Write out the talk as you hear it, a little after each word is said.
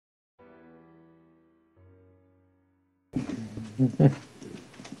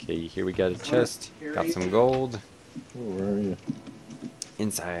Okay, here we got a chest. Got some gold. Oh, where are you?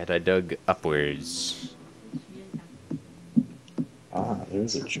 Inside, I dug upwards. Ah,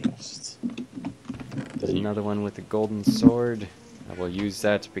 there's a chest. There's another one with a golden sword. I will use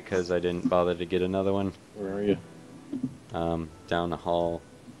that because I didn't bother to get another one. Where are you? Down the hall.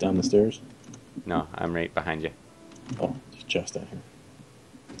 Down the stairs? No, I'm right behind you. Oh, there's a chest down here.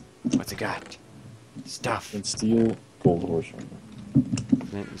 What's it got? Stuff. And steel, gold horse armor.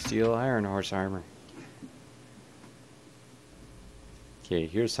 Flint and steel, iron horse armor. Okay,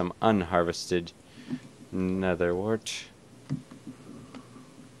 here's some unharvested netherwort.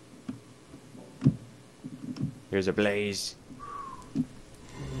 Here's a blaze.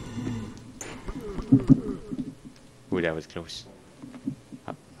 Ooh, that was close.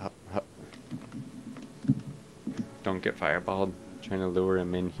 Up, up, up. Don't get fireballed. Trying to lure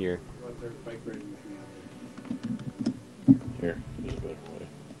him in here. Here, there's a better way.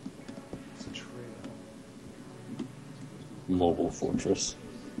 Mobile fortress.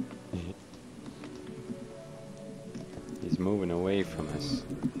 He's moving away from us.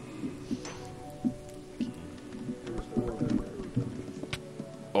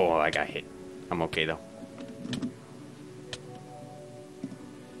 Oh, I got hit. I'm okay though.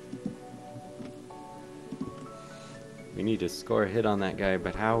 We need to score a hit on that guy,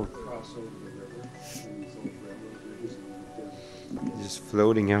 but how? He's just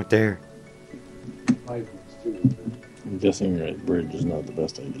floating out there. I'm guessing right bridge is not the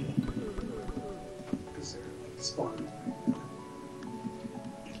best idea.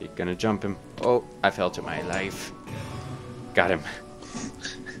 Okay, gonna jump him. Oh, I fell to my life. Got him.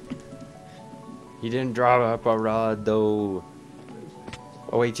 He didn't draw up a rod though.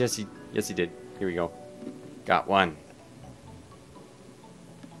 Oh wait, yes he did. Here we go. Got one.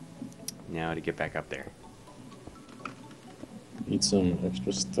 Now to get back up there. Need some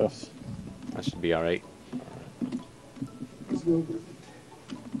extra stuff. That should be alright.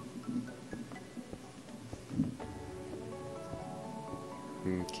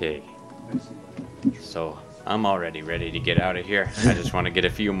 Okay. So, I'm already ready to get out of here. I just want to get a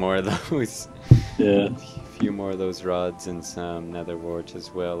few more of those. Yeah. A few more of those rods and some netherwort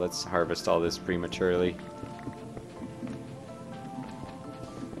as well. Let's harvest all this prematurely.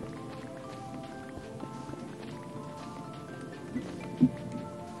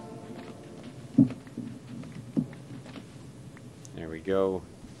 There we go.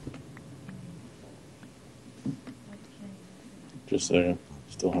 Just a second.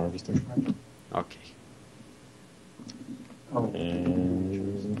 Still harvesting. Okay.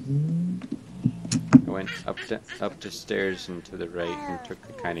 And I went up the stairs and to the right and took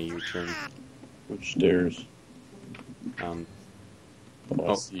a kind of U-turn. which stairs? Um,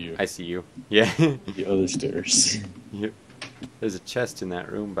 Oh, I see you. I see you. Yeah. The other stairs. Yep. There's a chest in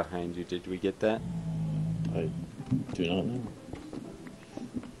that room behind you. Did we get that? I do not know.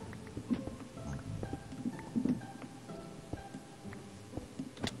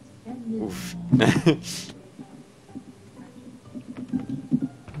 Oof.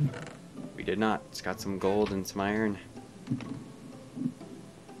 We did not. It's got some gold and some iron.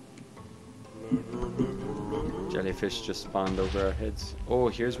 Jellyfish just spawned over our heads. Oh,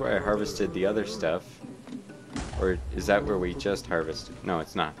 here's where I harvested the other stuff. Or is that where we just harvested? No,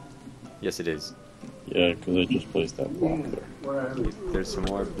 it's not. Yes, it is. Yeah, because I just placed that block there. There's some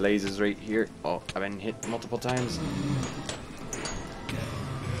more blazes right here. Oh, I've been hit multiple times.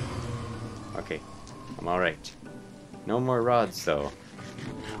 Okay, I'm alright. No more rods, though.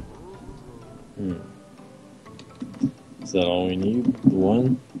 Is that all we need? The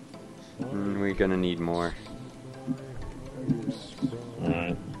one? We're gonna need more.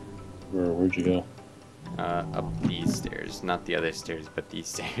 Alright. Where'd you go? Up these stairs. Not the other stairs, but these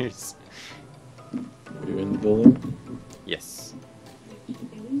stairs. Are you in the building? Yes.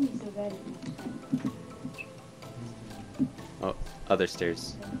 Oh, other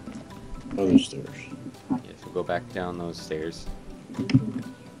stairs. Other stairs. Yes, we'll go back down those stairs.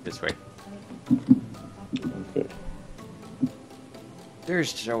 This way. Okay.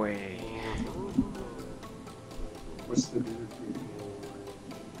 There's the way. What's the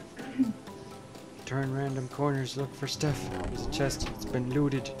Turn random corners, look for stuff. There's a chest. It's been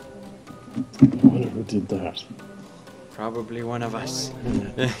looted. I wonder who did that. Probably one of us.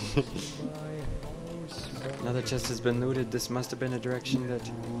 Another chest has been looted. This must have been a direction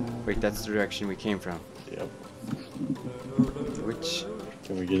that... Wait, that's the direction we came from. Yep. Which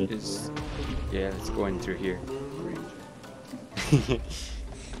Can we get it? is... Yeah, it's going through here. It's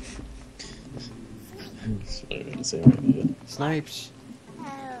not even the same idea. Snipes!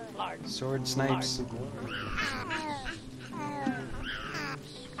 Sword snipes.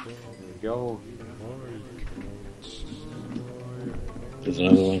 go. There's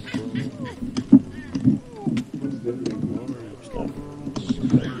another one. Stop.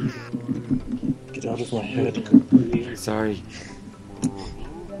 Get out of my head. Sorry.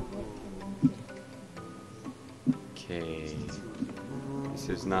 Okay. This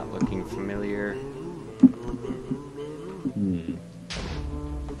is not looking familiar.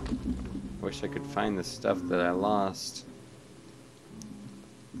 Wish I could find the stuff that I lost.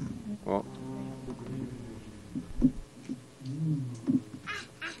 Well.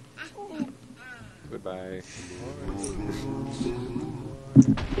 Goodbye.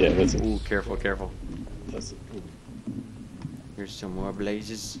 Yeah, that's it. Ooh, careful, careful. That's it. Here's some more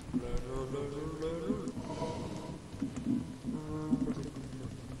blazes.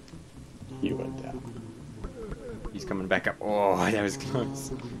 He went down. He's coming back up. Oh, that was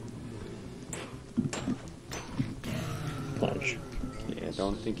close. Punch. Yeah, I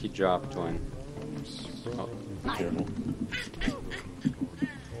don't think he dropped one. Oh, Be careful.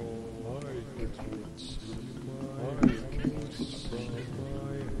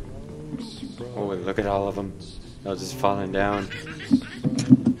 oh, look at all of them. They're just falling down.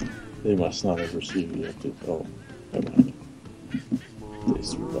 They must not have received the update. Oh, never mind. They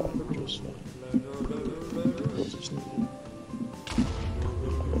survived just fine. What's this needed?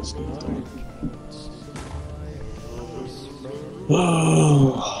 That's nothing.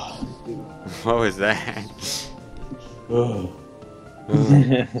 Oh. What was that? Oh.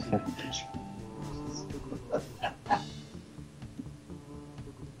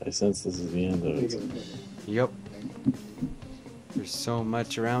 I sense this is the end of it. Yep. There's so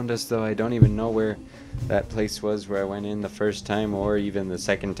much around us, though. I don't even know where that place was where I went in the first time or even the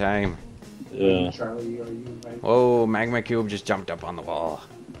second time. Yeah. Charlie, are you invited? Whoa, Magma Cube just jumped up on the wall.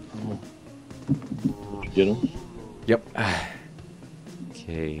 Did you get him? Yep.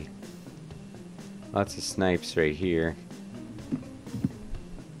 Okay. Lots of snipes right here.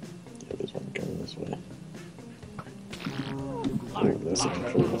 Yeah, there's one coming this way. Oh, that's a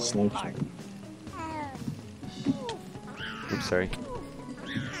controllable sniper. Oops, sorry.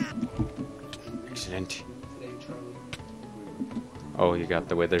 Excellent. Today, Charlie. Oh, you got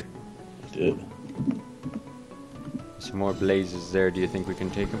the wither. Did. Some more blazes there. Do you think we can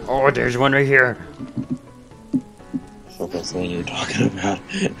take them? Oh, there's one right here. I thought that's the one you were talking about.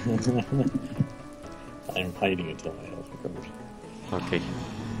 I'm hiding until my health recovers. Okay.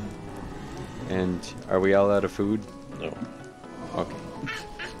 And are we all out of food? No. Okay.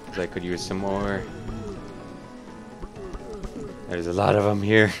 'Cause I could use some more. There's a lot of them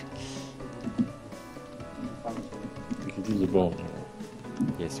here. We could use a bow and arrow.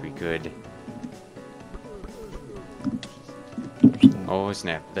 Yes, we could. There's no Oh,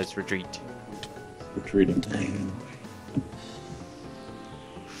 snap. Let's retreat. retreating.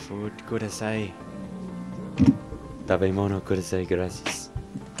 Food kudasai. Tabemono kudasai, gracias.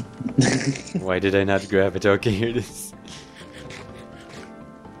 Why did I not grab it? Okay, here it is.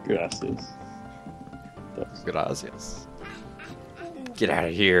 Gracias. That's Gracias. Get out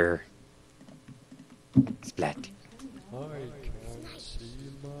of here. Splat.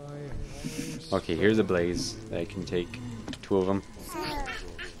 Okay, here's a blaze. I can take 2 of them.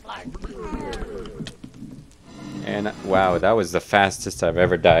 And wow, that was the fastest I've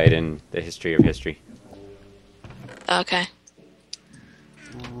ever died in the history of history. Okay.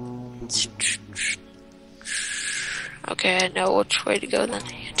 Okay, I know which way to go then.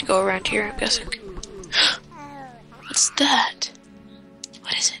 I have to go around here, I'm guessing. What's that?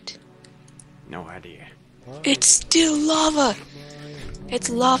 What is it? No idea. It's still lava! It's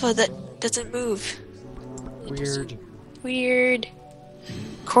lava that doesn't move. Weird. Weird.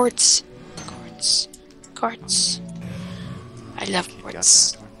 Quartz. Quartz. Quartz. I love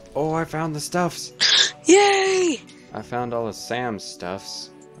quartz. Oh, I found the stuffs. Yay! I found all of Sam's stuffs.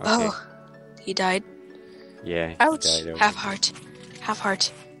 Okay. Oh, he died. Yeah. he Ouch! died over Half heart. Half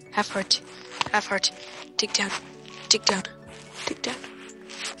heart. Half heart. Half heart. Dig down. Dig down. Dig down.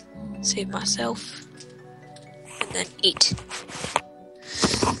 Save myself. And then eat.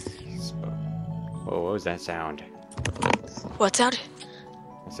 Oh, what was that sound? What sound?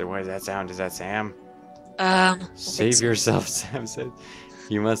 I said, what is that sound? Is that Sam? Save yourself, Sam said.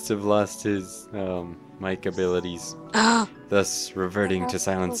 He must have lost his mic abilities, Oh, thus reverting to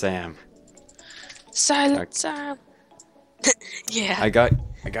Silent Sam. Silent Sam. Yeah. I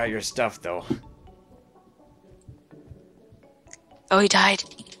got your stuff though. Oh, he died.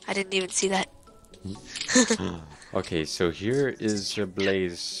 I didn't even see that. Okay, so here is your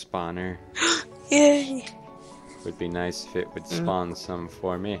blaze spawner. Yay. Would be nice if it would spawn some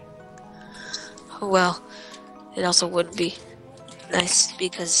for me. Oh, well, it also wouldn't be. nice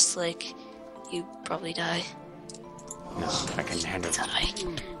because, like, you probably die. No, I can handle it.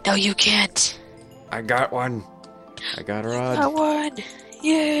 Die. No, you can't. I got one. I got a rod. I won.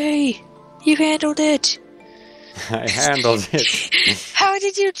 Yay! You handled it. I handled it. How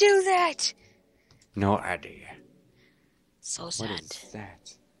did you do that? No idea. So What sad. is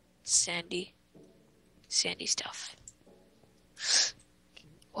that? Sandy stuff.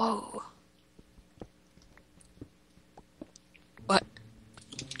 Whoa. What?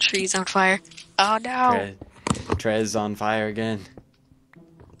 Trees on fire. Oh no. Trez on fire again.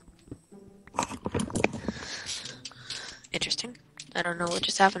 Interesting. I don't know what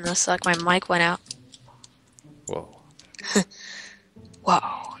just happened. Looks like my mic went out. Whoa. Whoa.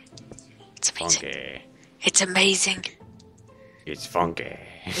 It's amazing. Funky. It's amazing. It's funky.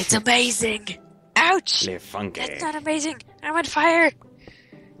 It's amazing. Ouch. Live funky. That's not amazing. I'm on fire.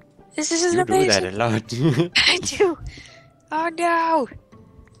 This isn't You do amazing. that a lot. I do. Oh no.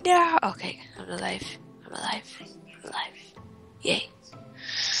 No. Okay. I'm alive. I'm alive. I'm alive. Yay.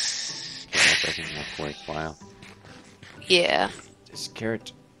 That doesn't look worthwhile. Yeah. This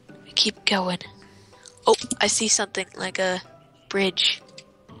carrot. We keep going. Oh, I see something like a bridge.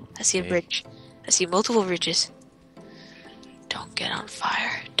 I see a Okay. bridge. I see multiple bridges. Don't get on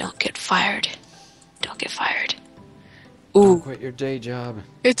fire. Don't get fired. Don't get fired. Don't Ooh, quit your day job.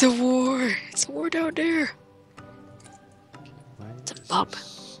 it's a war. It's a war down there. Why It's a is mob.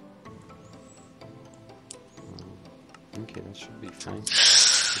 this- Okay, that should be fine. The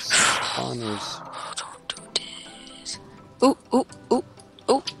spawners. Don't do this. Ooh, ooh, ooh,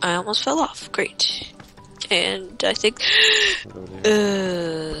 ooh. I almost fell off. Great. And I think... Hello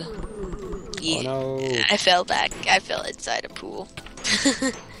there. Yeah. Oh no. I fell back. I fell inside a pool.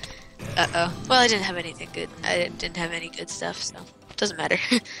 Uh-oh. Well, I didn't have anything good. I didn't have any good stuff, so it doesn't matter.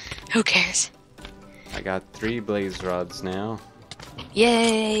 Who cares? I got 3 blaze rods now.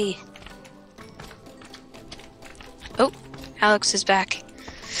 Yay! Oh, Alex is back.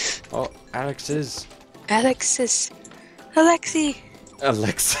 Oh, Alexis. Alexi. Alexis.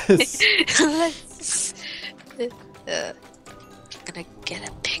 Alexis. I'm gonna get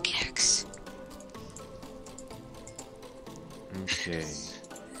a pickaxe. Okay.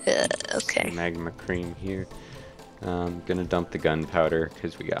 Okay. Magma cream here. Gonna dump the gunpowder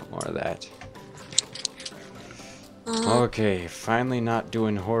because we got more of that. Okay, finally not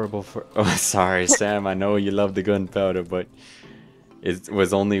doing horrible for. Oh, sorry, Sam. I know you love the gunpowder, but it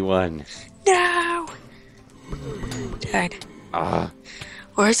was only 1. No! Darn. Ah,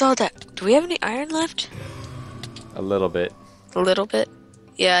 Where's all that? Do we have any iron left? a little bit. A little bit.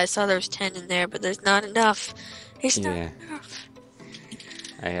 Yeah, I saw there was 10 in there, but there's not enough. There's not Yeah. enough.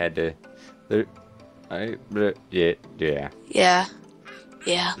 I had to. There. Yeah. Yeah.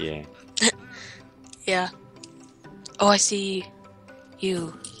 Yeah. Yeah. Yeah. Oh, I see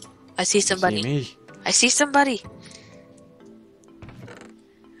you. I see somebody. See me? I see somebody.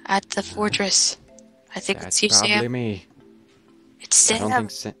 At the fortress. I think That's it's you, probably Sam. me. It's I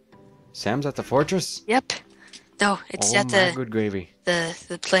don't Sam. think Sam's at the fortress. Yep. No, it's Oh at my the, good gravy.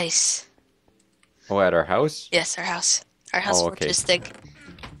 the place. Oh, at our house. Yes, our house. Our house Oh, okay. fortress thing.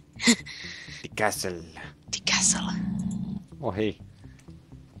 The castle. The castle. Oh hey.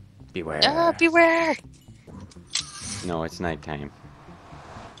 Beware. Ah, beware! No, it's nighttime.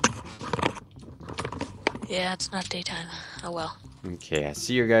 Yeah, it's not daytime. Oh well. Okay, I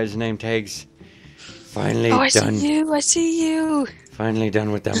see your guys' name tags. Finally Oh, I done. see you! I see you! Finally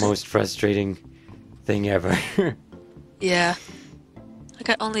done with the most frustrating thing ever. Yeah. I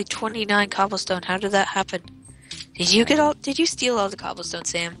got only 29 cobblestone. How did that happen? Did you get all? Did you steal all the cobblestone,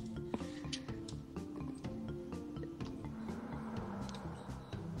 Sam?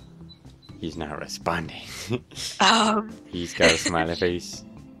 He's not responding. He's got a smiley face.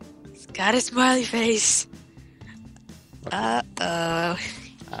 He's got a smiley face. Uh-oh.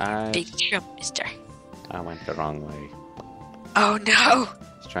 Big Trump, mister. I went the wrong way. Oh no!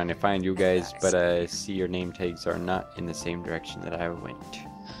 I was trying to find you guys, but I see your name tags are not in the same direction that I went.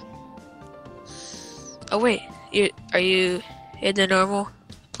 Oh wait, are you in the normal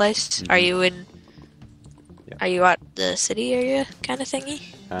place? Are you in? Yeah. Are you at the city area kind of thingy?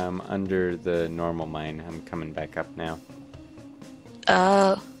 Under the normal mine. I'm coming back up now.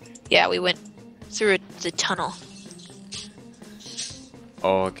 Oh, yeah, we went through the tunnel.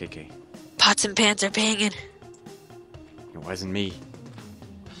 Oh, okay. Pots and pans are banging. It wasn't me.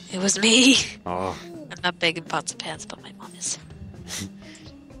 It was me. Oh, I'm not banging pots and pans, but my mom is.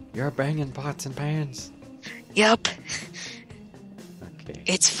 you're banging pots and pans. Yup, Okay.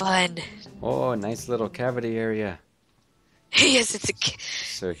 it's fun. Oh, nice little cavity area. Yes, it's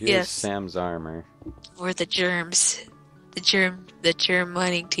So here's Yes. Sam's armor. for the germs. the germ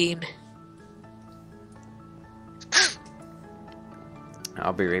mining team.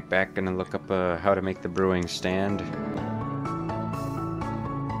 I'll be right back. Gonna look up how to make the brewing stand.